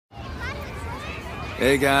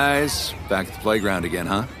Hey, guys. Back at the playground again,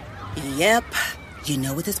 huh? Yep. You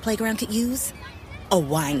know what this playground could use? A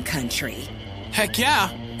wine country. Heck yeah,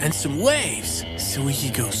 and some waves, so we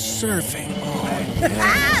could go surfing. Oh, yeah.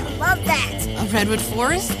 Ah, love that. A redwood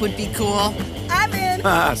forest would be cool. I'm in.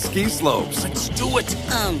 Ah, ski slopes. Let's do it.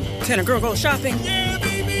 Can a girl go shopping? Yeah,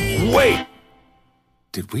 baby. Wait!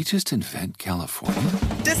 Did we just invent California?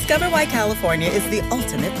 Discover why California is the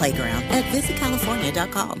ultimate playground at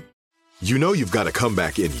visitcalifornia.com. You know you've got a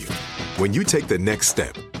comeback in you. When you take the next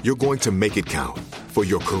step, you're going to make it count. For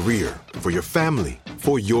your career, for your family,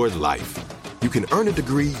 for your life. You can earn a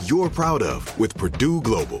degree you're proud of with Purdue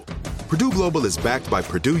Global. Purdue Global is backed by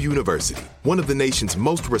Purdue University, one of the nation's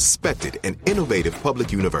most respected and innovative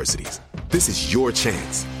public universities. This is your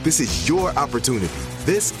chance. This is your opportunity.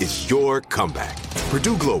 This is your comeback.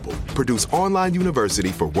 Purdue Global, Purdue's online university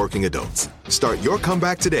for working adults. Start your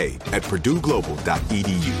comeback today at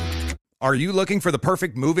purdueglobal.edu. Are you looking for the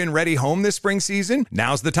perfect move-in ready home this spring season?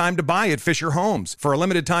 Now's the time to buy at Fisher Homes. For a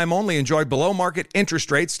limited time only, enjoy below-market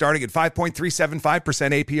interest rates starting at 5.375%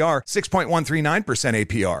 APR, 6.139%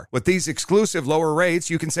 APR. With these exclusive lower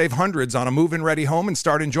rates, you can save hundreds on a move-in ready home and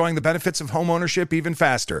start enjoying the benefits of homeownership even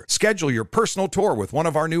faster. Schedule your personal tour with one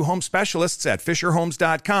of our new home specialists at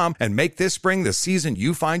FisherHomes.com and make this spring the season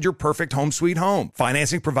you find your perfect home sweet home.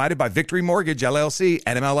 Financing provided by Victory Mortgage, LLC,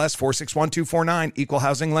 NMLS 461249, Equal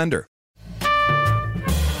Housing Lender.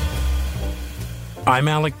 I'm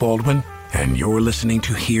Alec Baldwin, and you're listening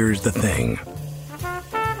to Here's the Thing.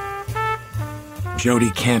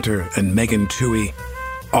 Jodi Kantor and Megan Twohey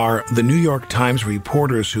are the New York Times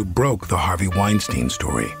reporters who broke the Harvey Weinstein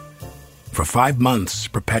story. For 5 months,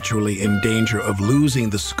 perpetually in danger of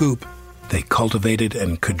losing the scoop, they cultivated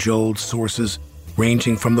and cajoled sources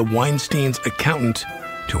ranging from the Weinsteins' accountant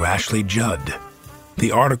to Ashley Judd.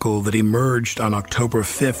 The article that emerged on October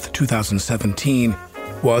 5th, 2017,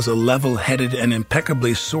 was a level-headed and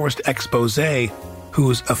impeccably sourced exposé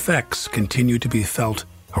whose effects continue to be felt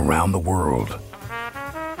around the world.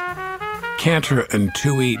 Kantor and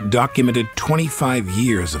Twohey documented 25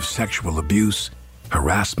 years of sexual abuse,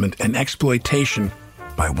 harassment, and exploitation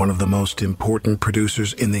by one of the most important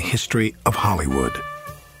producers in the history of Hollywood.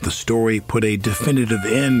 The story put a definitive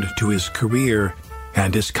end to his career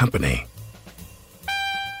and his company.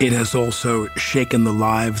 It has also shaken the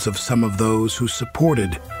lives of some of those who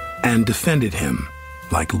supported and defended him,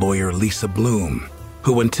 like lawyer Lisa Bloom,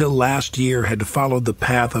 who until last year had followed the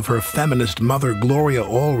path of her feminist mother Gloria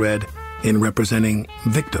Allred in representing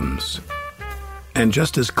victims. And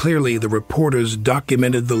just as clearly, the reporters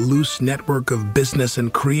documented the loose network of business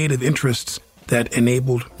and creative interests that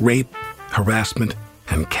enabled rape, harassment,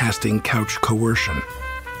 and casting couch coercion.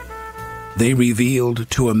 They revealed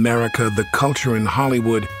to America the culture in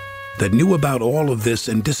Hollywood that knew about all of this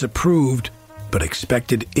and disapproved, but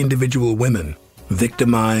expected individual women,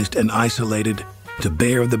 victimized and isolated, to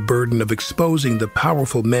bear the burden of exposing the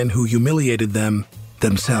powerful men who humiliated them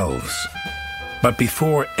themselves. But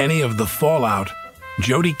before any of the fallout,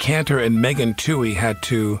 Jodi Kantor and Megan Twohey had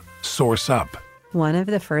to source up. One of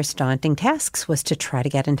the first daunting tasks was to try to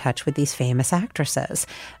get in touch with these famous actresses.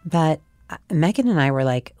 But Megan and I were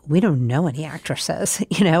like, we don't know any actresses,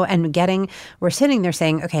 and we're sitting there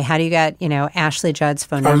saying, okay, how do you get, Ashley Judd's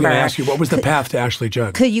phone number? I was going to ask you, what was the path to Ashley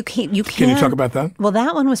Judd? Can you Can you talk about that? Well,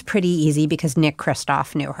 that one was pretty easy because Nick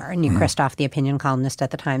Kristof knew her. Nick Kristof, the opinion columnist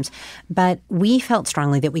at the Times. But we felt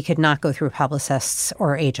strongly that we could not go through publicists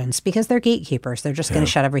or agents because they're gatekeepers. They're just going to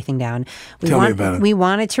shut everything down. Tell me about it. We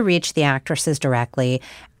wanted to reach the actresses directly.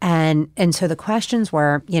 And so the questions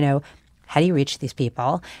were, how do you reach these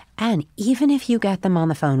people? And even if you get them on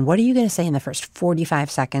the phone, what are you going to say in the first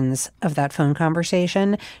 45 seconds of that phone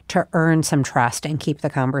conversation to earn some trust and keep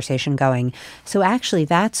the conversation going? So actually,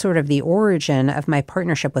 that's sort of the origin of my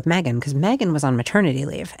partnership with Megan, because Megan was on maternity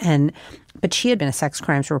leave. But she had been a sex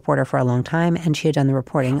crimes reporter for a long time, and she had done the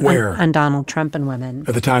reporting on Donald Trump and women.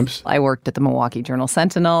 At the Times? I worked at the Milwaukee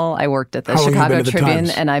Journal-Sentinel. I worked at the Chicago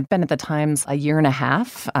Tribune, and I've been at the Times a year and a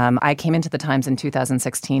half. I came into the Times in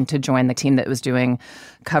 2016 to join the team that was doing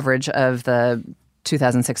coverage of the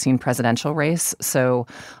 2016 presidential race. So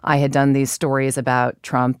I had done these stories about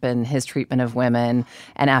Trump and his treatment of women.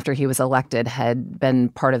 And after he was elected, had been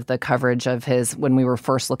part of the coverage of his, when we were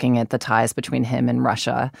first looking at the ties between him and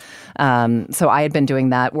Russia. So I had been doing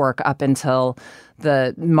that work up until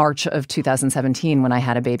the March of 2017 when I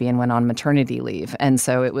had a baby and went on maternity leave. And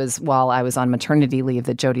so it was while I was on maternity leave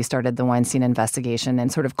that Jodi started the Weinstein investigation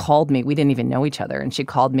and sort of called me. We didn't even know each other. And she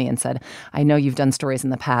called me and said, I know you've done stories in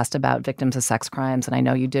the past about victims of sex crimes, and I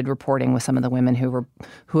know you did reporting with some of the women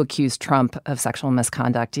who accused Trump of sexual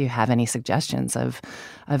misconduct. Do you have any suggestions of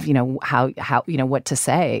how what to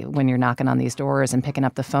say when you're knocking on these doors and picking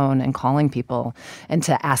up the phone and calling people and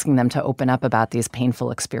to asking them to open up about these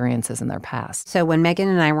painful experiences in their past? So when Megyn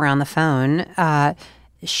and I were on the phone,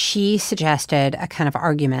 she suggested a kind of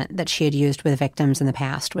argument that she had used with victims in the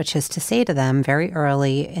past, which is to say to them very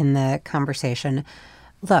early in the conversation,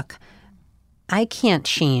 look, I can't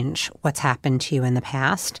change what's happened to you in the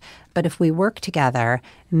past, but if we work together,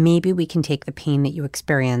 maybe we can take the pain that you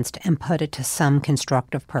experienced and put it to some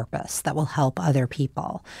constructive purpose that will help other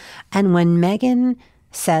people. And when Megyn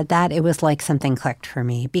said that, it was like something clicked for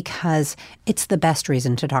me, because it's the best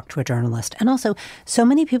reason to talk to a journalist. And also, so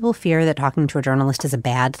many people fear that talking to a journalist is a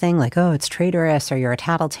bad thing, like, oh, it's traitorous, or you're a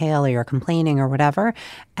tattletale, or you're complaining, or whatever.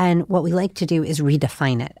 And what we like to do is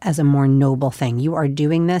redefine it as a more noble thing. You are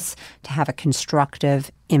doing this to have a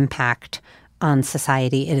constructive impact on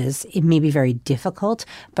society. It may be very difficult,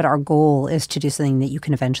 but our goal is to do something that you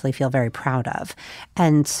can eventually feel very proud of.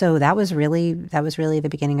 And so that was really the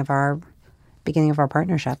beginning of our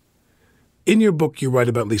partnership. In your book, you write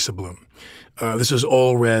about Lisa Bloom. This is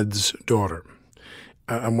Allred's daughter.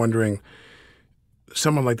 I'm wondering,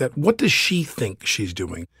 someone like that, what does she think she's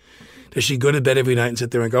doing? Does she go to bed every night and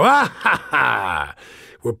sit there and go, ah, ha, ha,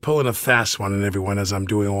 we're pulling a fast one on everyone as I'm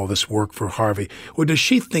doing all this work for Harvey? Or does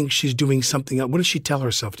she think she's doing something else? What does she tell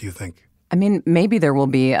herself, do you think? I mean, maybe there will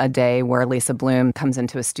be a day where Lisa Bloom comes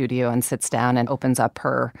into a studio and sits down and opens up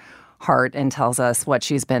her heart and tells us what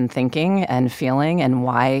she's been thinking and feeling and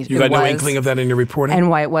why you got no inkling of that in your reporting? And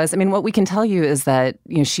why it was. I mean, what we can tell you is that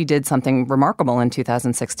she did something remarkable in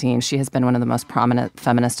 2016. She has been one of the most prominent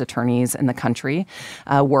feminist attorneys in the country,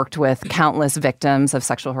 worked with countless victims of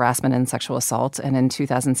sexual harassment and sexual assault, and in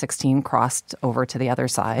 2016 crossed over to the other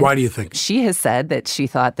side. Why do you think? She has said that she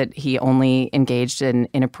thought that he only engaged in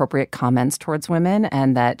inappropriate comments towards women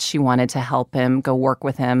and that she wanted to help him, go work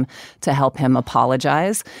with him to help him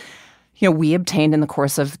apologize. We obtained in the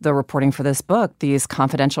course of the reporting for this book these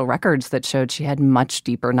confidential records that showed she had much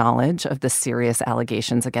deeper knowledge of the serious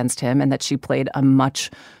allegations against him and that she played a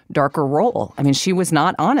much darker role. I mean, she was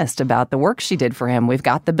not honest about the work she did for him. We've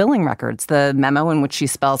got the billing records, the memo in which she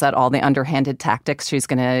spells out all the underhanded tactics she's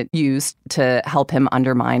going to use to help him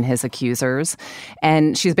undermine his accusers.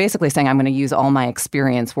 And she's basically saying, I'm going to use all my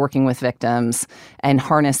experience working with victims and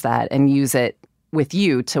harness that and use it with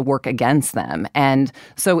you to work against them. And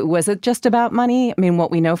so was it just about money? I mean,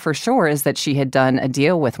 what we know for sure is that she had done a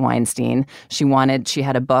deal with Weinstein. She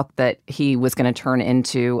had a book that he was going to turn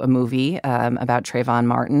into a movie about Trayvon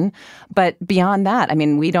Martin. But beyond that, I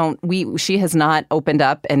mean, she has not opened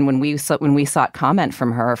up. And when we sought comment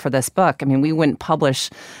from her for this book, I mean, we wouldn't publish,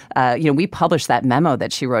 we published that memo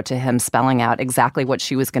that she wrote to him spelling out exactly what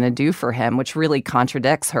she was going to do for him, which really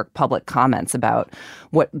contradicts her public comments about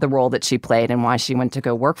what the role that she played and why she went to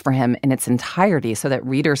go work for him in its entirety so that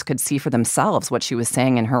readers could see for themselves what she was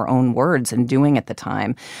saying in her own words and doing at the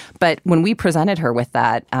time. But when we presented her with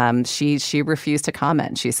that, she refused to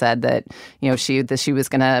comment. She said that she was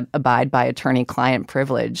going to abide by attorney-client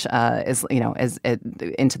privilege as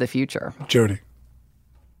into the future. Jodi.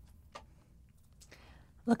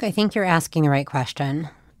 Look, I think you're asking the right question,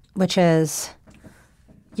 which is,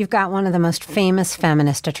 you've got one of the most famous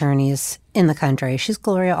feminist attorneys in the country. She's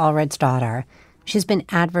Gloria Allred's daughter. She's been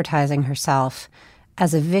advertising herself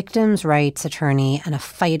as a victims' rights attorney and a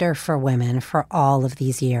fighter for women for all of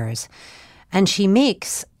these years. And she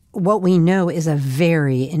makes what we know is a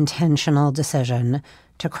very intentional decision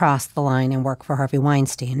to cross the line and work for Harvey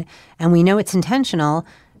Weinstein. And we know it's intentional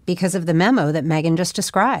because of the memo that Megyn just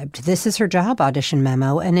described. This is her job audition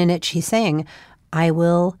memo, and in it she's saying, I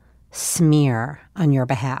will smear on your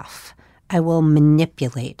behalf. I will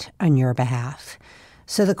manipulate on your behalf.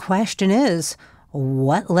 So the question is,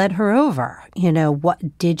 what led her over?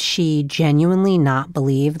 What did she genuinely not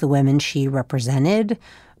believe the women she represented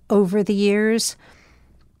over the years?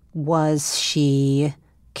 Did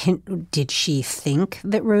she think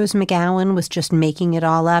that Rose McGowan was just making it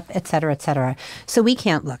all up, et cetera, et cetera? So we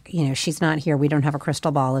can't look, she's not here. We don't have a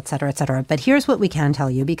crystal ball, et cetera, et cetera. But here's what we can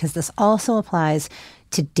tell you, because this also applies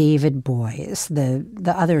to David Boies, the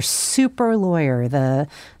other super lawyer, the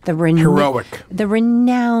heroic, the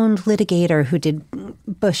renowned litigator who did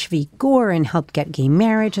Bush v. Gore and helped get gay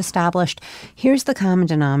marriage established. Here's the common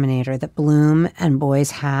denominator that Bloom and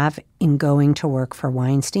Boies have in going to work for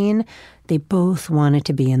Weinstein. They both wanted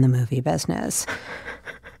to be in the movie business.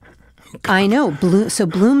 I know.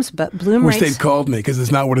 Bloom Wish writes... they'd called me, because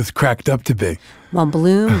it's not what it's cracked up to be. Well,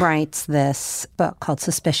 Bloom writes this book called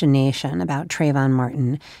Suspicion Nation about Trayvon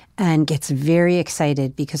Martin and gets very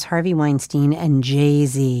excited because Harvey Weinstein and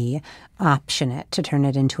Jay-Z option it to turn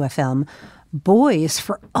it into a film. Boys,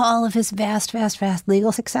 for all of his vast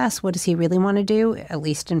legal success, what does he really want to do, at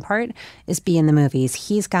least in part, is be in the movies.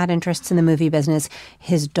 He's got interests in the movie business.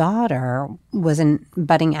 His daughter was a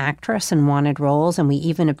budding actress and wanted roles, and we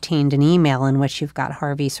even obtained an email in which you've got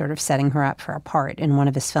Harvey sort of setting her up for a part in one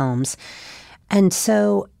of his films. And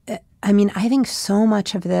so, I mean, I think so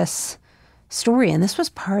much of this story, and this was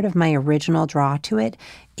part of my original draw to it,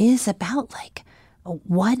 is about, like,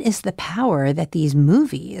 what is the power that these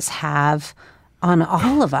movies have on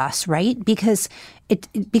all of us, right? Because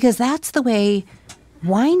that's the way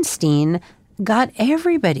Weinstein got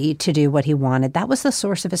everybody to do what he wanted. That was the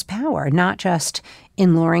source of his power, not just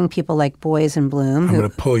in luring people like Boys and Bloom. I'm going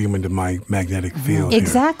to pull you into my magnetic field.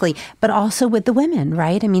 Exactly. Here. But also with the women,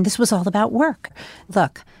 right? I mean, this was all about work.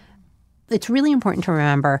 Look, it's really important to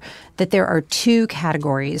remember that there are two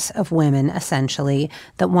categories of women, essentially,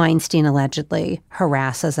 that Weinstein allegedly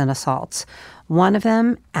harasses and assaults. One of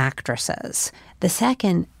them, actresses. The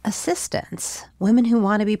second, assistants, women who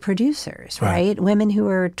want to be producers, right? Women who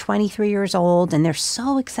are 23 years old and they're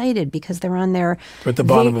so excited because they're on their at the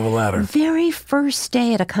bottom of a ladder. Very first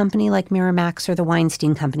day at a company like Miramax or the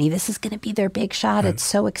Weinstein Company. This is going to be their big shot. It's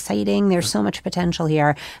so exciting. There's so much potential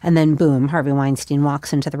here. And then boom, Harvey Weinstein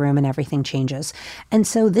walks into the room and everything changes. And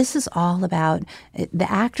so this is all about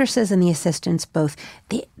the actresses and the assistants both.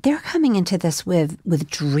 They're coming into this with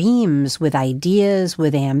dreams, with ideas,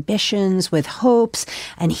 with ambitions, with hopes,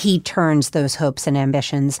 and he turns those hopes and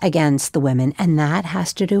ambitions against the women. And that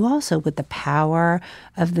has to do also with the power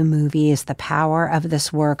of the movies, the power of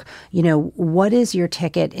this work. You know, what is your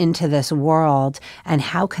ticket into this world, and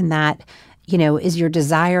how can that, you know, is your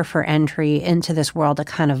desire for entry into this world a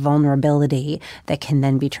kind of vulnerability that can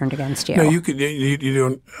then be turned against you? No, you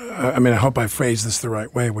don't. I mean, I hope I phrased this the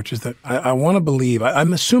right way, which is that I want to believe.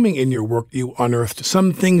 I'm assuming in your work you unearthed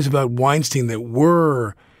some things about Weinstein that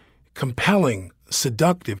were compelling,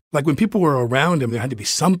 seductive. Like when people were around him, there had to be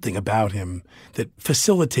something about him that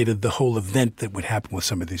facilitated the whole event that would happen with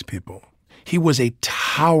some of these people. He was a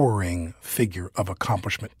towering figure of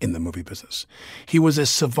accomplishment in the movie business. He was a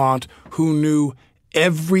savant who knew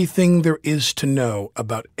everything there is to know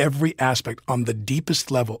about every aspect on the deepest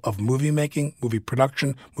level of movie making, movie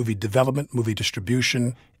production, movie development, movie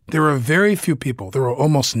distribution. There are very few people. There are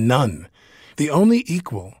almost none. The only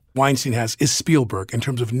equal Weinstein has is Spielberg in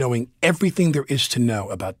terms of knowing everything there is to know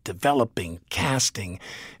about developing, casting,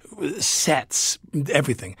 sets,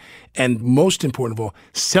 everything. And most important of all,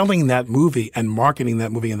 selling that movie and marketing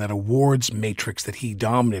that movie in that awards matrix that he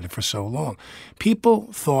dominated for so long.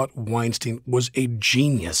 People thought Weinstein was a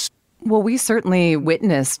genius. Well, we certainly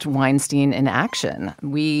witnessed Weinstein in action.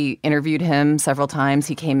 We interviewed him several times.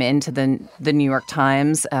 He came into the New York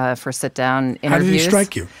Times for sit-down interviews. How did he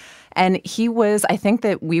strike you? And he was, I think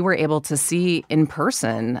that we were able to see in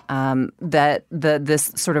person that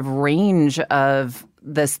this sort of range of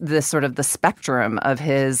this sort of the spectrum of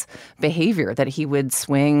his behavior, that he would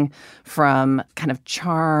swing from kind of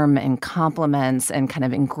charm and compliments and kind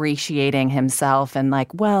of ingratiating himself and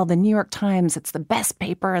like, well, the New York Times, it's the best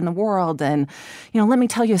paper in the world. And, you know, let me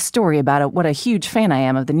tell you a story about it, what a huge fan I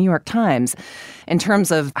am of the New York Times. In terms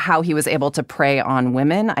of how he was able to prey on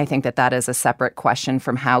women, I think that is a separate question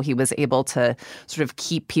from how he was able to sort of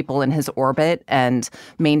keep people in his orbit and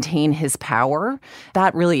maintain his power.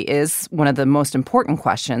 That really is one of the most important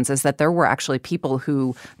questions, is that there were actually people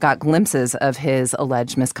who got glimpses of his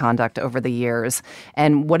alleged misconduct over the years.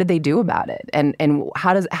 And what did they do about it? And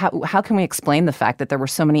how can we explain the fact that there were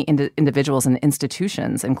so many individuals and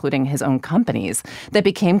institutions, including his own companies, that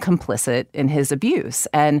became complicit in his abuse?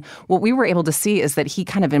 And what we were able to see is that he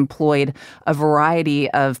kind of employed a variety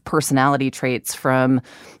of personality traits from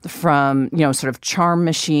you know, sort of charm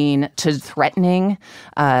machine to threatening,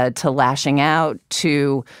 to lashing out,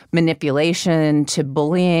 to manipulation, to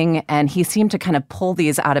bullying. And he seemed to kind of pull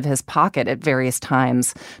these out of his pocket at various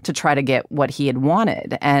times to try to get what he had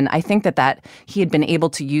wanted. And I think that he had been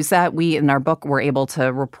able to use that. We, in our book, were able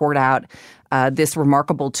to report out this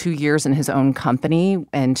remarkable 2 years in his own company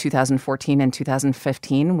in 2014 and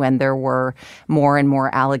 2015, when there were more and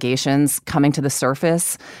more allegations coming to the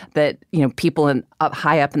surface that, you know, people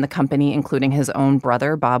high up in the company, including his own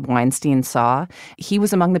brother, Bob Weinstein, saw. He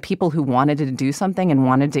was among the people who wanted to do something and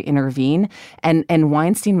wanted to intervene. And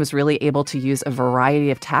Weinstein was really able to use a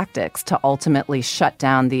variety of tactics to ultimately shut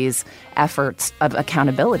down these efforts of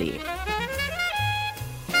accountability.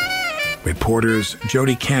 Reporters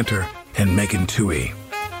Jodi Kantor and Megan Twohey.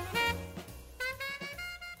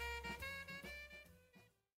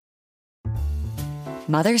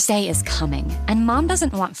 Mother's Day is coming, and Mom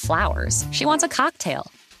doesn't want flowers. She wants a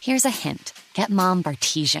cocktail. Here's a hint. Get Mom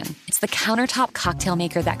Bartesian. It's the countertop cocktail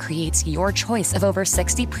maker that creates your choice of over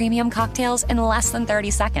 60 premium cocktails in less than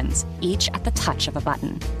 30 seconds, each at the touch of a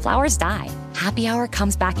button. Flowers die. Happy Hour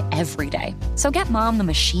comes back every day. So get Mom the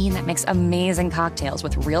machine that makes amazing cocktails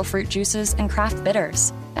with real fruit juices and craft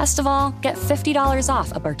bitters. Best of all, get $50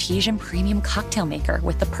 off a Bartesian premium cocktail maker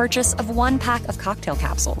with the purchase of 1 pack of cocktail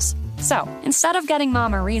capsules. So, instead of getting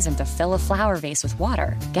Mom a reason to fill a flower vase with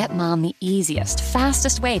water, get Mom the easiest,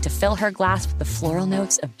 fastest way to fill her glass with the floral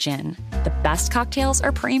notes of gin. The best cocktails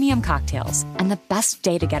are premium cocktails, and the best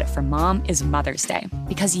day to get it for Mom is Mother's Day,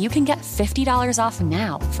 because you can get $50 off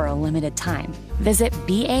now for a limited time. Visit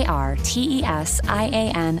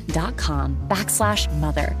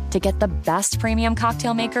BARTESIAN.com/mother to get the best premium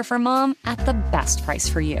cocktail maker for Mom at the best price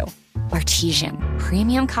for you. Bartesian,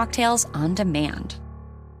 premium cocktails on demand.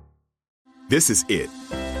 This is it.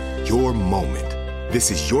 Your moment.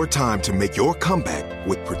 This is your time to make your comeback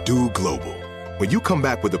with Purdue Global. When you come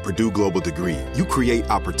back with a Purdue Global degree, you create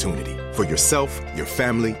opportunity for yourself, your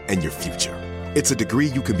family, and your future. It's a degree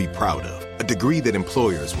you can be proud of, a degree that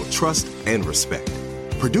employers will trust and respect.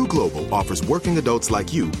 Purdue Global offers working adults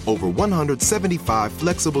like you over 175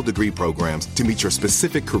 flexible degree programs to meet your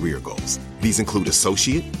specific career goals. These include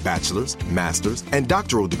associate, bachelor's, master's, and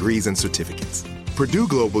doctoral degrees and certificates. Purdue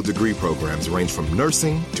Global degree programs range from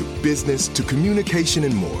nursing to business to communication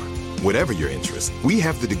and more. Whatever your interest, we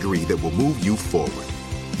have the degree that will move you forward.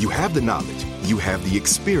 You have the knowledge, you have the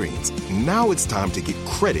experience. Now it's time to get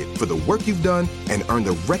credit for the work you've done and earn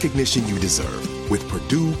the recognition you deserve with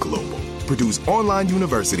Purdue Global, Purdue's online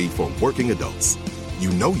university for working adults.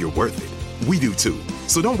 You know you're worth it. We do too.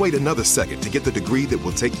 So don't wait another second to get the degree that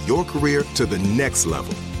will take your career to the next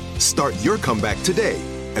level. Start your comeback today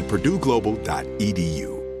at purdueglobal.edu.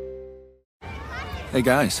 Hey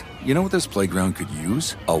guys, you know what this playground could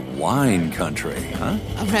use? A wine country, huh?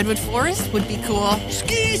 A redwood forest would be cool.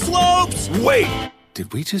 Ski slopes! Wait!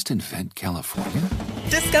 Did we just invent California?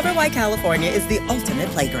 Discover why California is the ultimate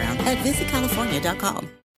playground at visitcalifornia.com.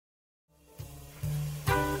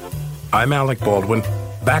 I'm Alec Baldwin,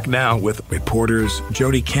 back now with reporters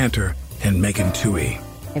Jodi Kantor and Megan Twohey.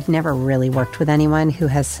 I've never really worked with anyone who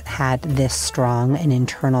has had this strong an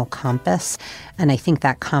internal compass. And I think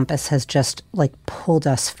that compass has just pulled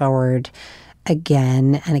us forward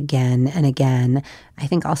again and again and again. I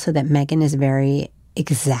think also that Megan is very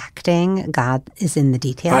exacting. God is in the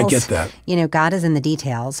details. I get that. God is in the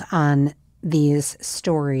details on these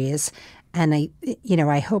stories. And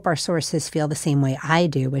I hope our sources feel the same way I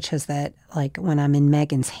do, which is that when I'm in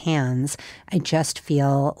Megan's hands, I just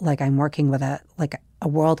feel like I'm working with a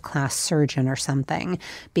world-class surgeon or something,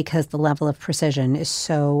 because the level of precision is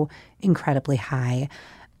so incredibly high.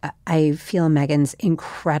 I feel Megan's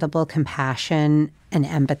incredible compassion and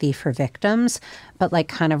empathy for victims, but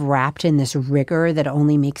kind of wrapped in this rigor that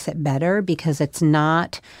only makes it better, because it's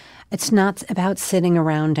not about sitting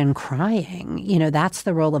around and crying. That's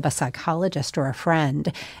the role of a psychologist or a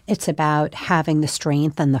friend. It's about having the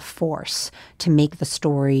strength and the force to make the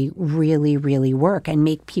story really, really work and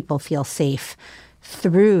make people feel safe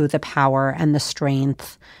through the power and the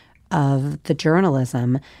strength of the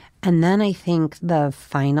journalism. And then I think the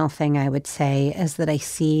final thing I would say is that I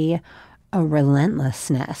see a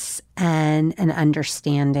relentlessness and an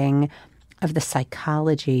understanding of the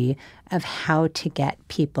psychology of how to get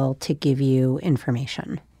people to give you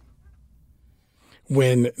information.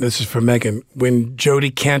 This is for Megan, when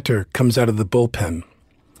Jodi Kantor comes out of the bullpen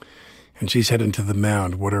and she's heading to the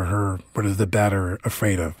mound, what is the batter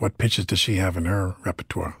afraid of? What pitches does she have in her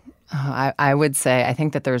repertoire? I would say, I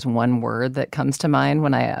think that there's one word that comes to mind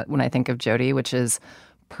when I think of Jodi, which is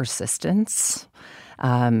persistence.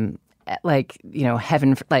 Heaven,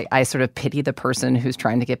 I sort of pity the person who's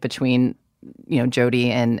trying to get between Jodi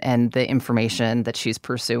and the information that she's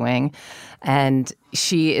pursuing. And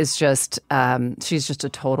she is she's just a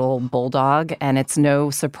total bulldog. And it's no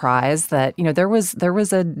surprise that, there was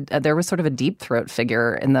sort of a deep throat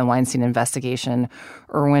figure in the Weinstein investigation.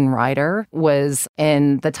 Erwin Ryder was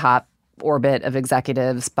in the top orbit of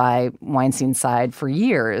executives by Weinstein's side for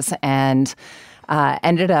years. And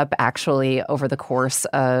ended up actually over the course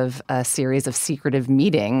of a series of secretive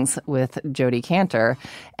meetings with Jodi Kantor,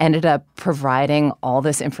 ended up providing all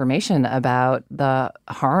this information about the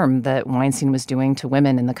harm that Weinstein was doing to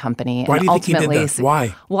women in the company. Why do you think he did that?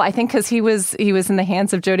 Why? Well, I think because he was in the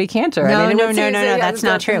hands of Jodi Kantor. No, that's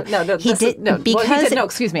not true.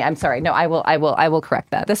 Excuse me. I'm sorry. No, I will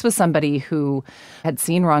correct that. This was somebody who had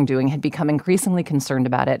seen wrongdoing, had become increasingly concerned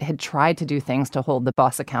about it, had tried to do things to hold the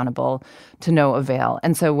boss accountable to no avail.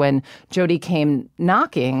 And so when Jodi came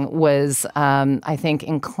knocking, was, I think,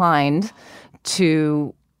 inclined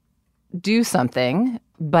to do something.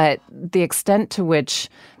 But the extent to which,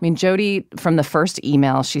 Jodi, from the first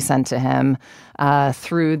email she sent to him,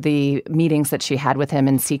 through the meetings that she had with him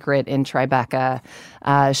in secret in Tribeca,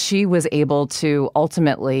 she was able to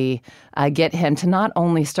ultimately get him to not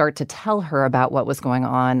only start to tell her about what was going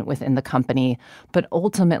on within the company, but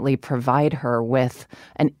ultimately provide her with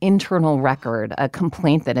an internal record, a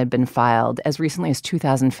complaint that had been filed as recently as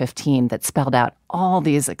 2015 that spelled out all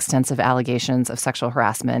these extensive allegations of sexual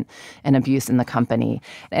harassment and abuse in the company.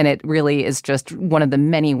 And it really is just one of the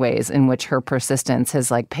many ways in which her persistence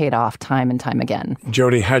has paid off time and time again.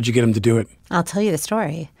 Jodi, how'd you get him to do it? I'll tell you the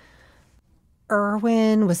story.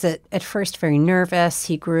 Erwin was at first very nervous.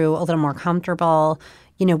 He grew a little more comfortable.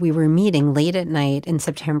 We were meeting late at night in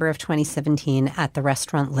September of 2017 at the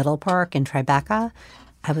restaurant Little Park in Tribeca.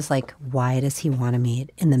 I was like, why does he want to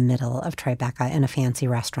meet in the middle of Tribeca in a fancy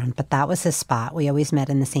restaurant? But that was his spot. We always met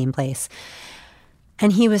in the same place.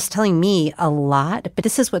 And he was telling me a lot, but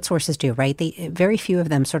this is what sources do, right? Very few of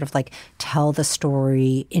them sort of tell the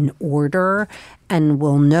story in order and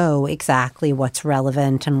will know exactly what's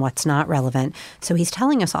relevant and what's not relevant. So he's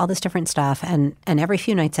telling us all this different stuff. And every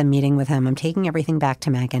few nights I'm meeting with him, I'm taking everything back to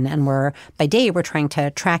Megan. And by day, we're trying to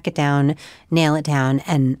track it down, nail it down.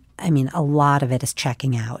 And a lot of it is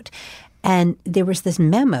checking out. And there was this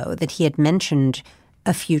memo that he had mentioned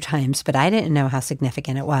a few times, but I didn't know how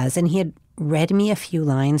significant it was. And he had read me a few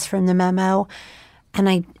lines from the memo,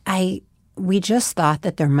 and we just thought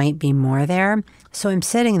that there might be more there. So I'm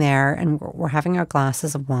sitting there, and we're having our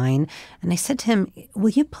glasses of wine, and I said to him, will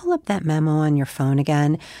you pull up that memo on your phone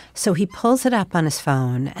again? So he pulls it up on his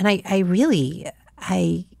phone, and I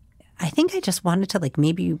think I just wanted to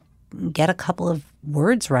maybe get a couple of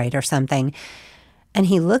words right or something. And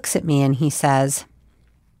he looks at me and he says,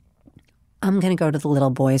 I'm going to go to the little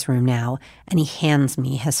boy's room now. And he hands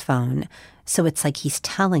me his phone. So it's like he's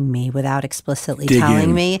telling me without explicitly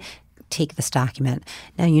telling me, take this document.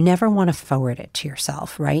 Now, you never want to forward it to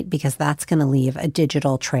yourself, right? Because that's going to leave a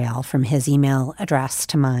digital trail from his email address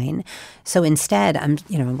to mine. So instead, I'm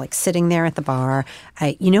sitting there at the bar.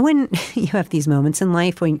 When you have these moments in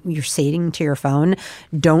life when you're saying to your phone,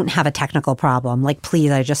 don't have a technical problem. Please,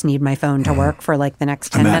 I just need my phone to work for the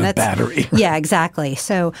next 10 minutes. Out of battery. Yeah, exactly.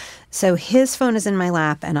 So his phone is in my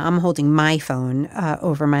lap, and I'm holding my phone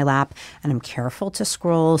over my lap, and I'm careful to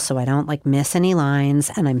scroll so I don't miss any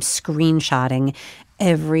lines, and I'm screenshotting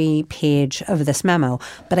every page of this memo.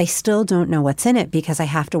 But I still don't know what's in it because I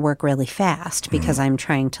have to work really fast because I'm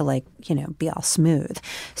trying to be all smooth.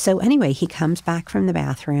 So anyway, he comes back from the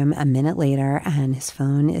bathroom a minute later, and his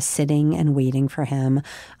phone is sitting and waiting for him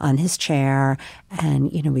on his chair. And,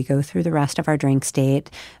 we go through the rest of our drinks date.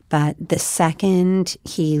 But the second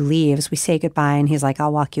he leaves, we say goodbye, and he's like,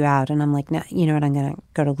 I'll walk you out. And I'm like, no, you know what, I'm going to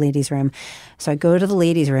go to the ladies' room. So I go to the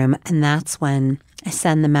ladies' room, and that's when I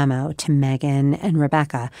send the memo to Megan and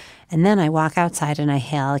Rebecca. And then I walk outside and I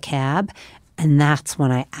hail a cab, and that's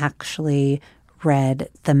when I actually read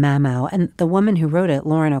the memo. And the woman who wrote it,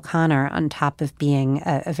 Lauren O'Connor, on top of being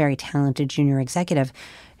a very talented junior executive,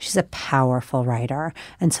 she's a powerful writer.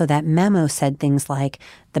 And so that memo said things like,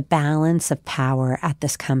 the balance of power at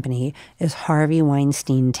this company is Harvey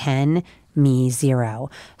Weinstein 10, me 0.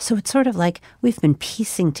 So it's sort of like we've been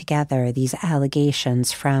piecing together these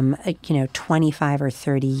allegations from a 25 or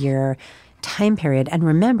 30 year time period. And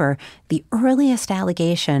remember, the earliest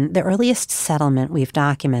settlement we've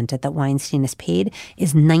documented that Weinstein has paid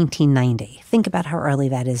is 1990. Think about how early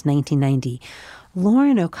that is, 1990.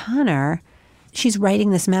 Lauren O'Connor, she's writing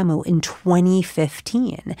this memo in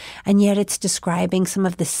 2015, and yet it's describing some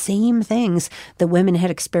of the same things that women had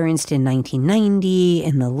experienced in 1990,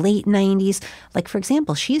 in the late 90s. For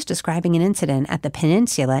example, she's describing an incident at the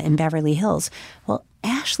Peninsula in Beverly Hills. Well,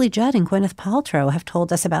 Ashley Judd and Gwyneth Paltrow have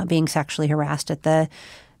told us about being sexually harassed at the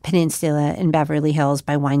Peninsula in Beverly Hills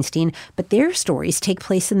by Weinstein, but their stories take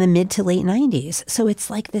place in the mid to late 90s. So it's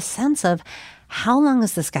this sense of, how long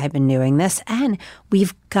has this guy been doing this? And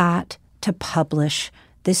we've got to publish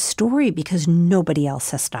this story because nobody else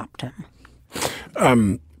has stopped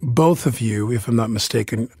him. Both of you, if I'm not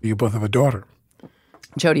mistaken, you both have a daughter.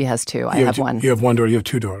 Jody has 2. I have 1. You have 1 daughter. You have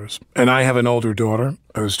 2 daughters. And I have an older daughter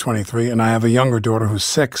who's 23, and I have a younger daughter who's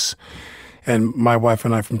 6. And my wife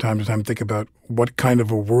and I from time to time think about what kind of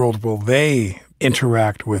a world will they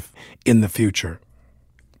interact with in the future.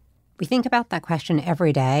 We think about that question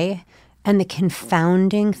every day, and the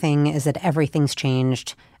confounding thing is that everything's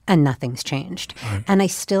changed and nothing's changed. Right. And I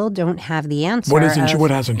still don't have the answer. What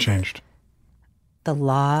hasn't changed? The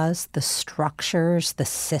laws, the structures, the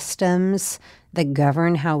systems that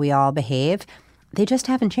govern how we all behave, they just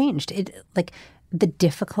haven't changed. The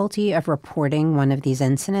difficulty of reporting one of these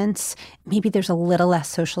incidents, maybe there's a little less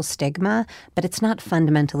social stigma, but it's not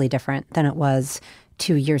fundamentally different than it was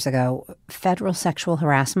 2 years ago. Federal sexual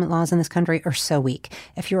harassment laws in this country are so weak.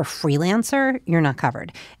 If you're a freelancer, you're not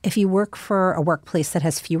covered. If you work for a workplace that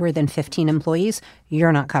has fewer than 15 employees,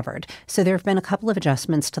 you're not covered. So there have been a couple of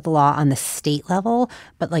adjustments to the law on the state level,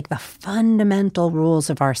 but the fundamental rules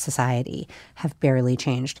of our society have barely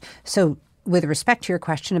changed. So with respect to your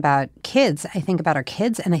question about kids, I think about our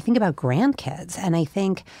kids and I think about grandkids. And I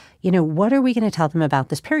think, what are we going to tell them about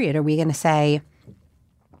this period? Are we going to say,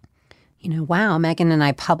 wow, Megan and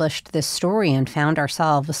I published this story and found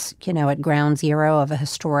ourselves, at ground zero of a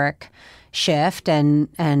historic shift, and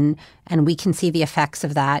we can see the effects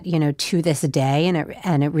of that, to this day,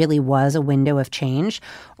 and it really was a window of change?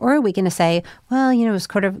 Or are we going to say, well, it was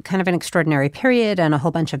kind of an extraordinary period, and a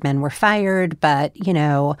whole bunch of men were fired, but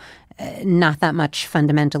not that much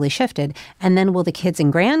fundamentally shifted? And then will the kids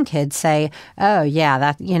and grandkids say, oh, yeah,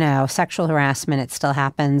 that, sexual harassment, it still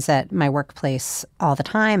happens at my workplace all the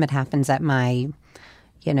time. It happens at my,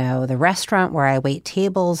 the restaurant where I wait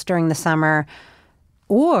tables during the summer.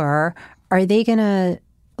 Or are they going to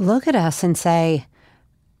look at us and say,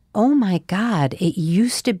 oh, my God, it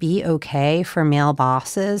used to be okay for male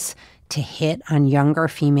bosses to hit on younger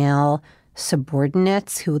female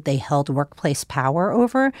subordinates who they held workplace power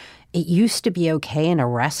over. It used to be okay in a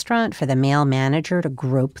restaurant for the male manager to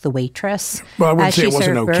grope the waitress. Well, I wouldn't say it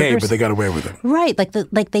wasn't okay, but they got away with it. Right.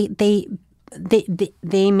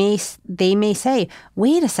 They may say,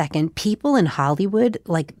 wait a second, people in Hollywood,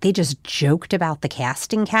 they just joked about the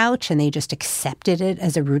casting couch and they just accepted it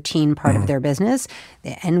as a routine part of their business.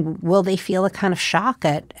 And will they feel a kind of shock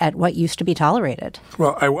at what used to be tolerated?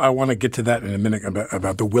 Well, I want to get to that in a minute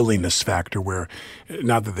about the willingness factor, where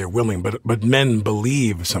not that they're willing, but men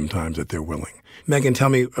believe sometimes that they're willing. Megan, tell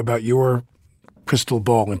me about your crystal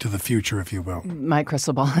ball into the future, if you will. My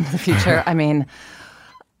crystal ball into the future. I mean,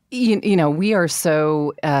 we are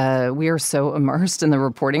so immersed in the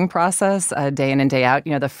reporting process day in and day out.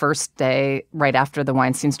 The first day right after the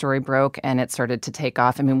Weinstein story broke and it started to take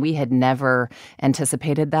off, I mean, we had never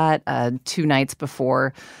anticipated that. 2 nights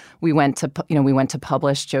before we went to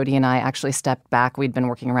publish, Jody and I actually stepped back. We'd been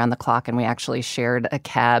working around the clock, and we actually shared a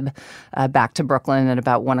cab back to Brooklyn at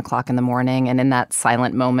about 1:00 in the morning. And in that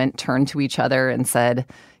silent moment, turned to each other and said,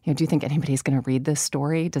 do you think anybody's going to read this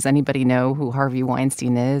story? Does anybody know who Harvey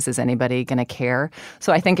Weinstein is? Is anybody going to care?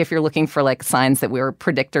 So I think if you're looking for signs that we're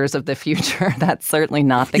predictors of the future, that's certainly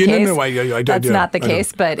not the case. No, that's not the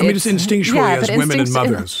case. But just instinctually as women and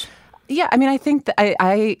mothers. Yeah, I mean, I think that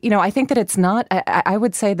I think that it's not. I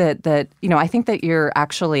would say that I think that you're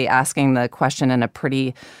actually asking the question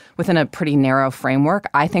within a pretty narrow framework.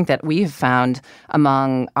 I think that we've found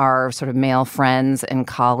among our sort of male friends and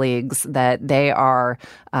colleagues that they are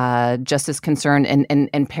just as concerned,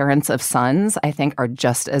 and parents of sons, I think, are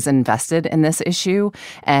just as invested in this issue.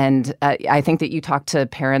 And I think that you talk to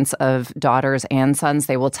parents of daughters and sons,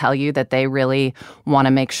 they will tell you that they really want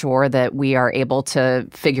to make sure that we are able to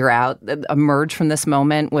emerge from this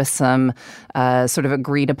moment with some sort of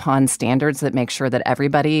agreed upon standards that make sure that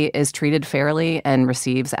everybody is treated fairly and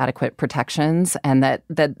receives adequate protections, and that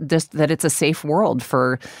it's a safe world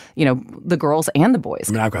for the girls and the boys.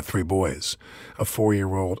 I mean, I've got 3 boys, a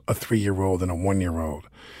 4-year-old, a 3-year-old, and a 1-year-old.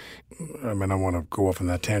 I mean, I want to go off on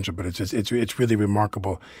that tangent, but it's really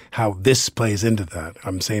remarkable how this plays into that.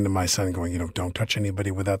 I'm saying to my son, going, don't touch anybody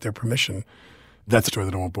without their permission. That's a story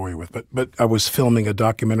that I won't bore you with. But I was filming a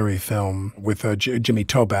documentary film with Jimmy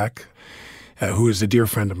Toback, who is a dear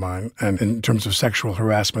friend of mine. And in terms of sexual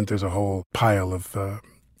harassment, there's a whole pile of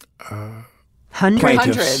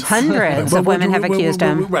Hundreds of women have accused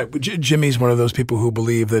him. Right. Jimmy's one of those people who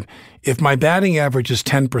believe that if my batting average is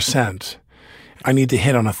 10%, I need to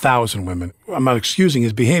hit on 1,000 women. I'm not excusing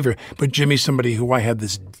his behavior, but Jimmy's somebody who I had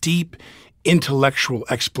this deep intellectual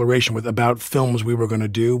exploration with about films we were going to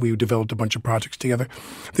do. We developed a bunch of projects together.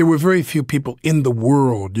 There were very few people in the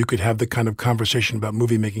world you could have the kind of conversation about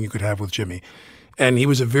movie making you could have with Jimmy. And he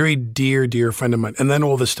was a very dear, dear friend of mine. And then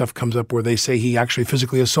all this stuff comes up where they say he actually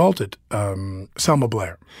physically assaulted Selma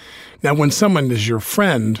Blair. Now, when someone is your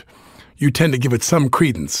friend, you tend to give it some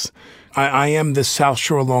credence. I am this South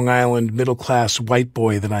Shore, Long Island, middle-class white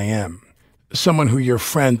boy that I am. Someone who your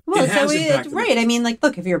friend... Well, right. I mean, like,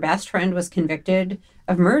 look, if your best friend was convicted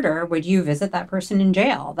of murder, would you visit that person in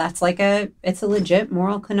jail? That's it's a legit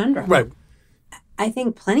moral conundrum. Right. I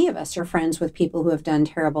think plenty of us are friends with people who have done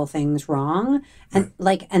terrible things wrong. And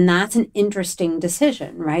and that's an interesting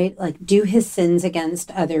decision, right? Like, do his sins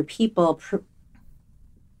against other people...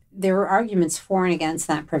 there are arguments for and against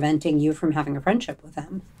that preventing you from having a friendship with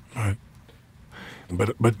him. Right.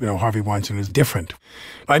 But Harvey Weinstein is different.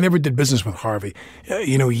 I never did business with Harvey.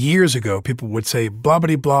 Years ago, people would say blah,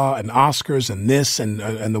 blah, blah, and Oscars and this and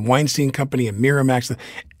the Weinstein Company and Miramax,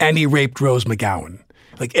 and he raped Rose McGowan.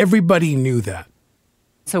 Like, everybody knew that.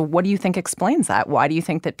 So what do you think explains that? Why do you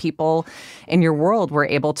think that people in your world were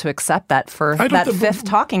able to accept that for that fifth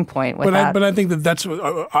talking point? But I think that's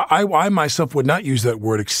I myself would not use that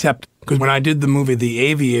word accept, because when I did the movie The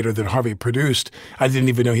Aviator that Harvey produced, I didn't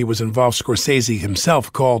even know he was involved. Scorsese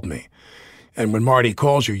himself called me. And when Marty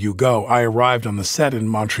calls you, you go. I arrived on the set in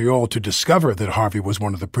Montreal to discover that Harvey was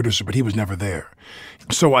one of the producers, but he was never there.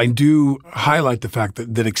 So I do highlight the fact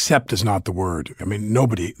that accept is not the word. I mean,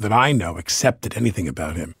 nobody that I know accepted anything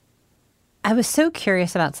about him. I was so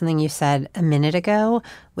curious about something you said a minute ago,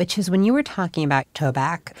 which is when you were talking about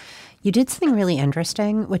Toback, you did something really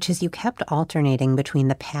interesting, which is you kept alternating between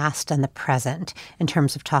the past and the present in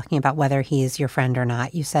terms of talking about whether he is your friend or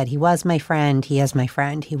not. You said, he was my friend, he is my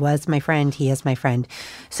friend, he was my friend, he is my friend.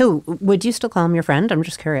 So would you still call him your friend? I'm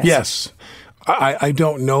just curious. Yes. I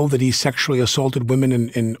don't know that he sexually assaulted women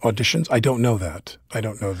in auditions. I don't know that.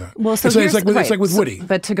 Well, so it's like with Woody.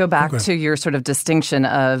 But to go back to your sort of distinction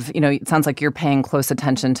of, it sounds like you're paying close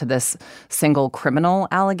attention to this single criminal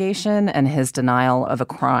allegation and his denial of a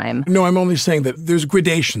crime. No, I'm only saying that there's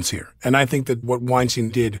gradations here. And I think that what Weinstein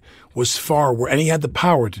did was far worse, and he had the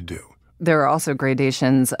power to do. There are also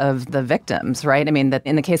gradations of the victims, right? I mean, that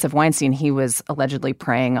in the case of Weinstein, he was allegedly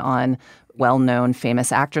preying on well-known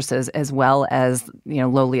famous actresses as well as,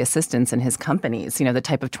 lowly assistants in his companies, the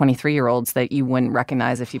type of 23-year-olds that you wouldn't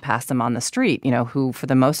recognize if you passed them on the street, who for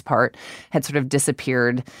the most part had sort of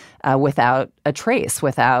disappeared without a trace,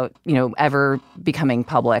 without, ever becoming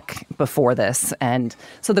public before this. And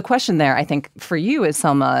so the question there, I think, for you is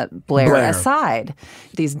Selma Blair aside,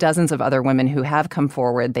 these dozens of other women who have come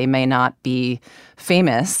forward, they may not be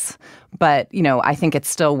famous, but, I think it's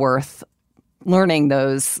still worth learning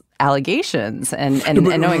those allegations and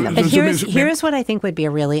knowing them. But here's what I think would be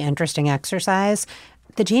a really interesting exercise.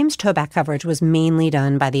 The James Toback coverage was mainly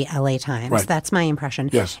done by the LA Times. Right. That's my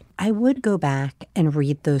impression. Yes. I would go back and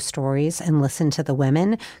read those stories and listen to the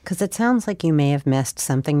women, because it sounds like you may have missed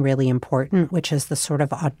something really important, which is the sort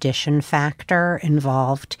of audition factor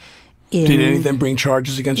involved. Did any of them bring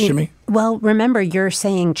charges against Jimmy? Well, remember, you're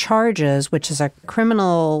saying charges, which is a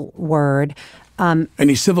criminal word.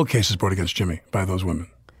 Any civil cases brought against Jimmy by those women?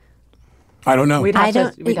 I don't know. We'd have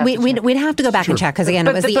to go back and check, because again,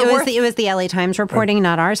 it was the LA Times reporting,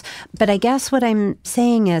 not ours. But I guess what I'm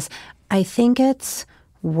saying is, I think it's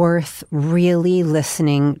worth really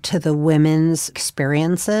listening to the women's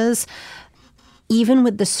experiences, even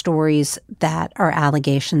with the stories that are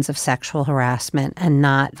allegations of sexual harassment and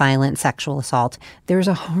not violent sexual assault. There's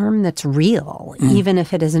a harm that's real, even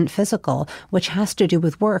if it isn't physical, which has to do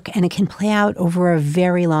with work, and it can play out over a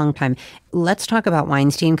very long time. Let's talk about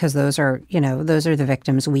Weinstein, because those are the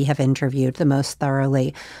victims we have interviewed the most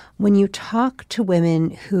thoroughly. When you talk to women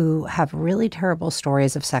who have really terrible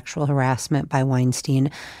stories of sexual harassment by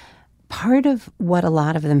Weinstein, part of what a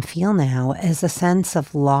lot of them feel now is a sense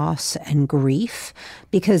of loss and grief,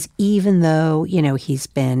 because even though, he's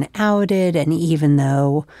been outed, and even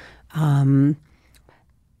though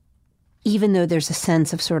there's a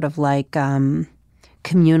sense of sort of like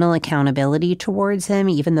communal accountability towards him,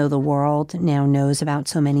 even though the world now knows about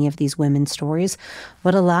so many of these women's stories,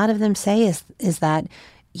 what a lot of them say is that,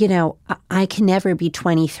 I can never be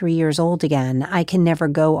 23 years old again. I can never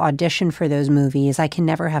go audition for those movies. I can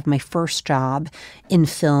never have my first job in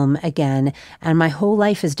film again. And my whole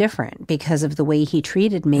life is different because of the way he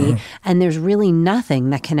treated me. And there's really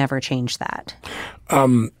nothing that can ever change that.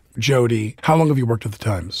 Jody, how long have you worked at the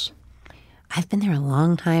Times? I've been there a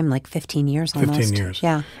long time, like 15 years almost. 15 years.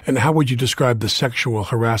 Yeah. And how would you describe the sexual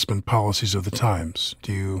harassment policies of the Times?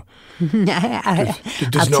 Do you...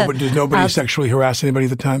 does nobody sexually harass anybody at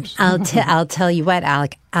the Times? I'll tell you what,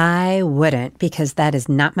 Alec, I wouldn't, because that is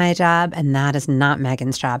not my job and that is not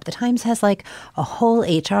Meghan's job. The Times has like a whole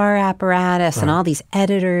HR apparatus and all these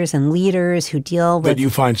editors and leaders who deal with... That you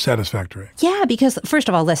find satisfactory. Yeah, because first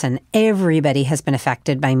of all, listen, everybody has been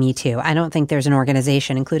affected by Me Too. I don't think there's an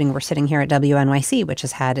organization, including we're sitting here at WNYC, which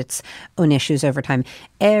has had its own issues over time.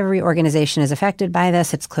 Every organization is affected by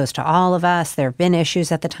this. It's close to all of us. There have been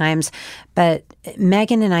issues at the Times. But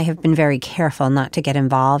Meghan and I have been very careful not to get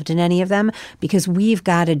involved in any of them because we've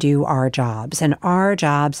got to do our jobs. And our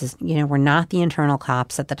jobs is, we're not the internal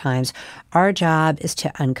cops at the Times. Our job is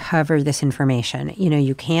to uncover this information.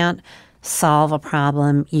 You can't solve a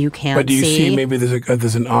problem you can't see. But do you see maybe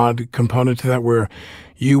there's an odd component to that where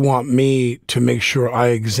you want me to make sure I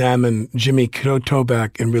examine Jimmy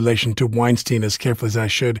Toback in relation to Weinstein as carefully as I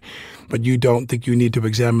should, but you don't think you need to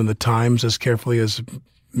examine the Times as carefully as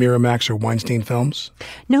Miramax or Weinstein Films?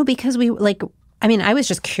 No, because I was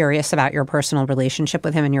just curious about your personal relationship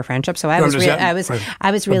with him and your friendship. So I was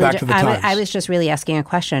just really asking a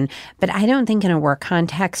question. But I don't think in a work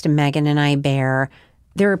context, Meghan and I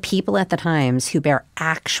there are people at the Times who bear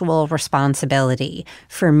actual responsibility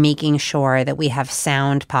for making sure that we have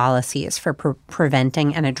sound policies for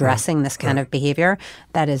preventing and addressing this kind of behavior.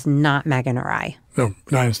 That is not Meghan or I. No,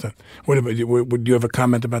 I understand. What about you? Would you have a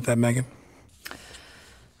comment about that, Meghan?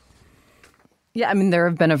 Yeah, there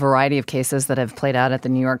have been a variety of cases that have played out at the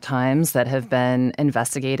New York Times that have been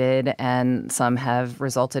investigated, and some have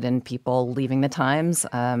resulted in people leaving the Times.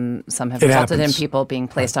 Some have resulted in people being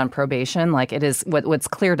placed on probation. It is what's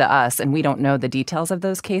clear to us, and we don't know the details of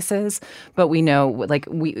those cases, but we know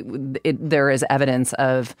there is evidence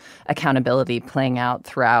of accountability playing out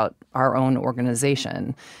throughout our own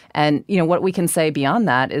organization. And, what we can say beyond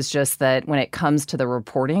that is just that when it comes to the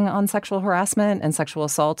reporting on sexual harassment and sexual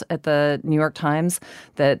assault at the New York Times,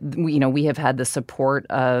 that, we have had the support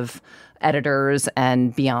of editors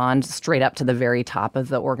and beyond, straight up to the very top of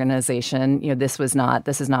the organization. This is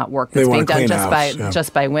not work that's being done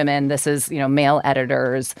just by women. This is, male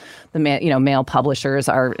editors, the male publishers.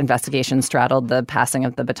 Our investigation straddled the passing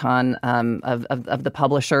of the baton of the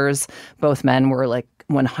publishers. Both men were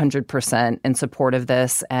 100% in support of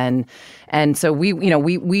this, and so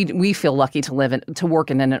we feel lucky to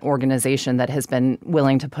work in an organization that has been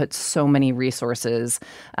willing to put so many resources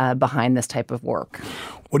behind this type of work.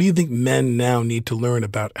 What do you think men now need to learn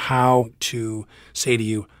about how to say to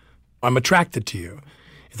you, "I'm attracted to you"?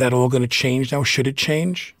 Is that all going to change now? Should it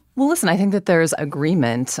change? Well, listen, I think that there's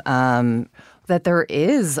agreement that there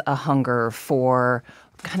is a hunger for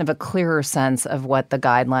kind of a clearer sense of what the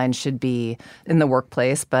guidelines should be in the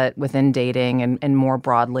workplace, but within dating and more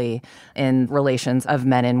broadly in relations of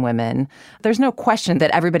men and women. There's no question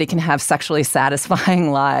that everybody can have sexually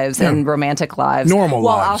satisfying lives and romantic lives. Normal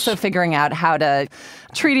while lives. also figuring out how to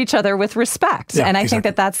treat each other with respect. Yeah, and I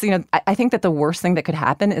exactly. think that's, I think that the worst thing that could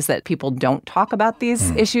happen is that people don't talk about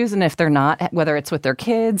these issues. And if they're not, whether it's with their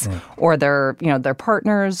kids or their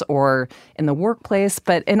partners or in the workplace,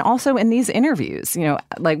 and also in these interviews,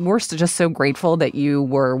 we're just so grateful that you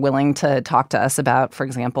were willing to talk to us about, for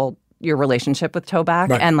example, your relationship with Toback,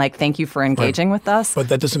 and thank you for engaging with us. But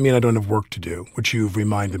that doesn't mean I don't have work to do, which you've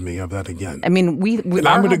reminded me of that again. And I'm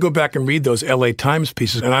going to go back and read those LA Times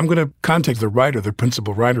pieces, and I'm going to contact the writer, the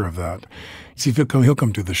principal writer of that. See if he'll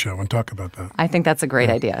come to the show and talk about that. I think that's a great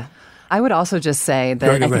idea. I would also just say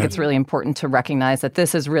that I think it's really important to recognize that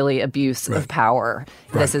this is really abuse of power.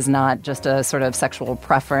 This is not just a sort of sexual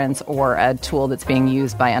preference or a tool that's being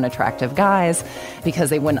used by unattractive guys because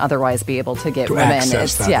they wouldn't otherwise be able to get women.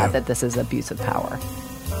 That this is abuse of power.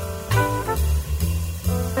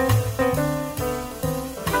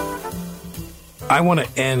 I want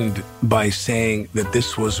to end by saying that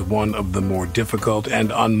this was one of the more difficult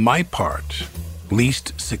and, on my part,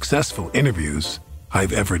 least successful interviews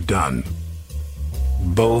I've ever done.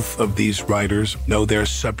 Both of these writers know their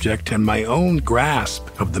subject, and my own grasp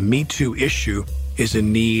of the Me Too issue is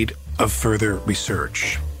in need of further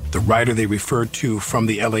research. The writer they referred to from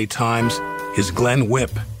the LA Times is Glenn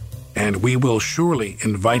Whipp, and we will surely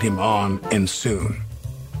invite him on and soon.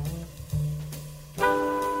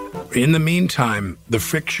 In the meantime, the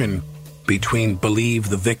friction between believe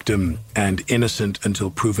the victim and innocent until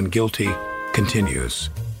proven guilty continues.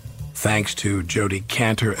 Thanks to Jodi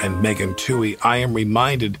Kantor and Megan Twohey, I am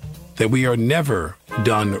reminded that we are never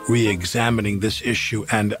done re-examining this issue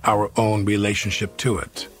and our own relationship to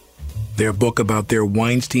it. Their book about their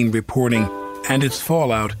Weinstein reporting and its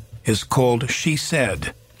fallout is called She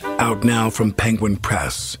Said, out now from Penguin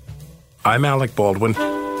Press. I'm Alec Baldwin,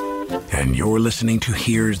 and you're listening to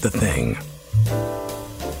Here's the Thing.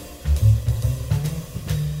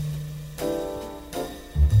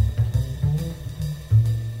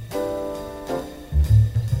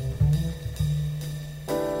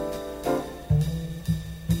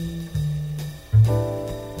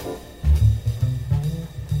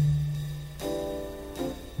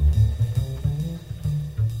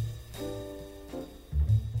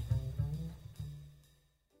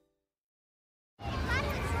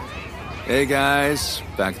 Hey guys,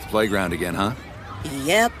 back at the playground again, huh?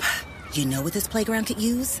 Yep. You know what this playground could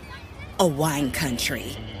use? A wine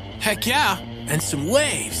country. Heck yeah, and some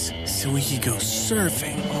waves, so we could go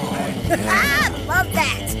surfing. Oh, yeah. Ah, love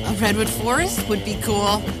that. A redwood forest would be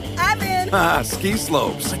cool. I'm in. Ah, ski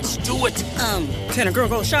slopes. Let's do it. Can a girl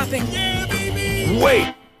go shopping? Yeah, baby.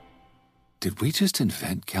 Wait! Did we just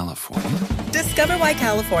invent California? Discover why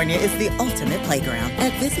California is the ultimate playground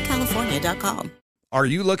at visitcalifornia.com. Are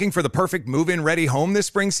you looking for the perfect move-in ready home this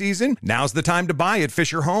spring season? Now's the time to buy at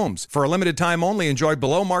Fisher Homes. For a limited time only, enjoy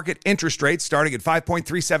below-market interest rates starting at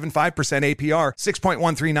 5.375% APR,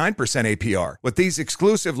 6.139% APR. With these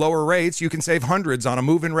exclusive lower rates, you can save hundreds on a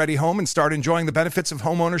move-in ready home and start enjoying the benefits of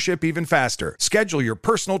home ownership even faster. Schedule your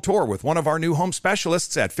personal tour with one of our new home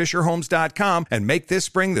specialists at FisherHomes.com and make this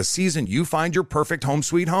spring the season you find your perfect home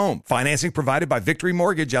sweet home. Financing provided by Victory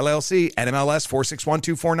Mortgage, LLC, NMLS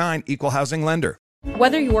 461249, Equal Housing Lender.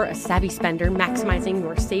 Whether you're a savvy spender maximizing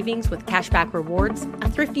your savings with cashback rewards,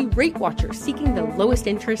 a thrifty rate watcher seeking the lowest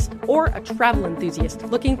interest, or a travel enthusiast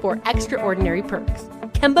looking for extraordinary perks,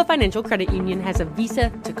 Kemba Financial Credit Union has a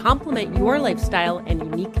visa to complement your lifestyle and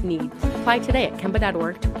unique needs. Apply today at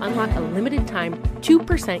Kemba.org to unlock a limited time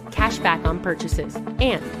 2% cash back on purchases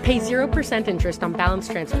and pay 0% interest on balance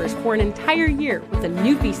transfers for an entire year with a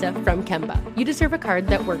new visa from Kemba. You deserve a card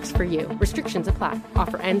that works for you. Restrictions apply.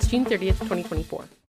 Offer ends June 30th, 2024.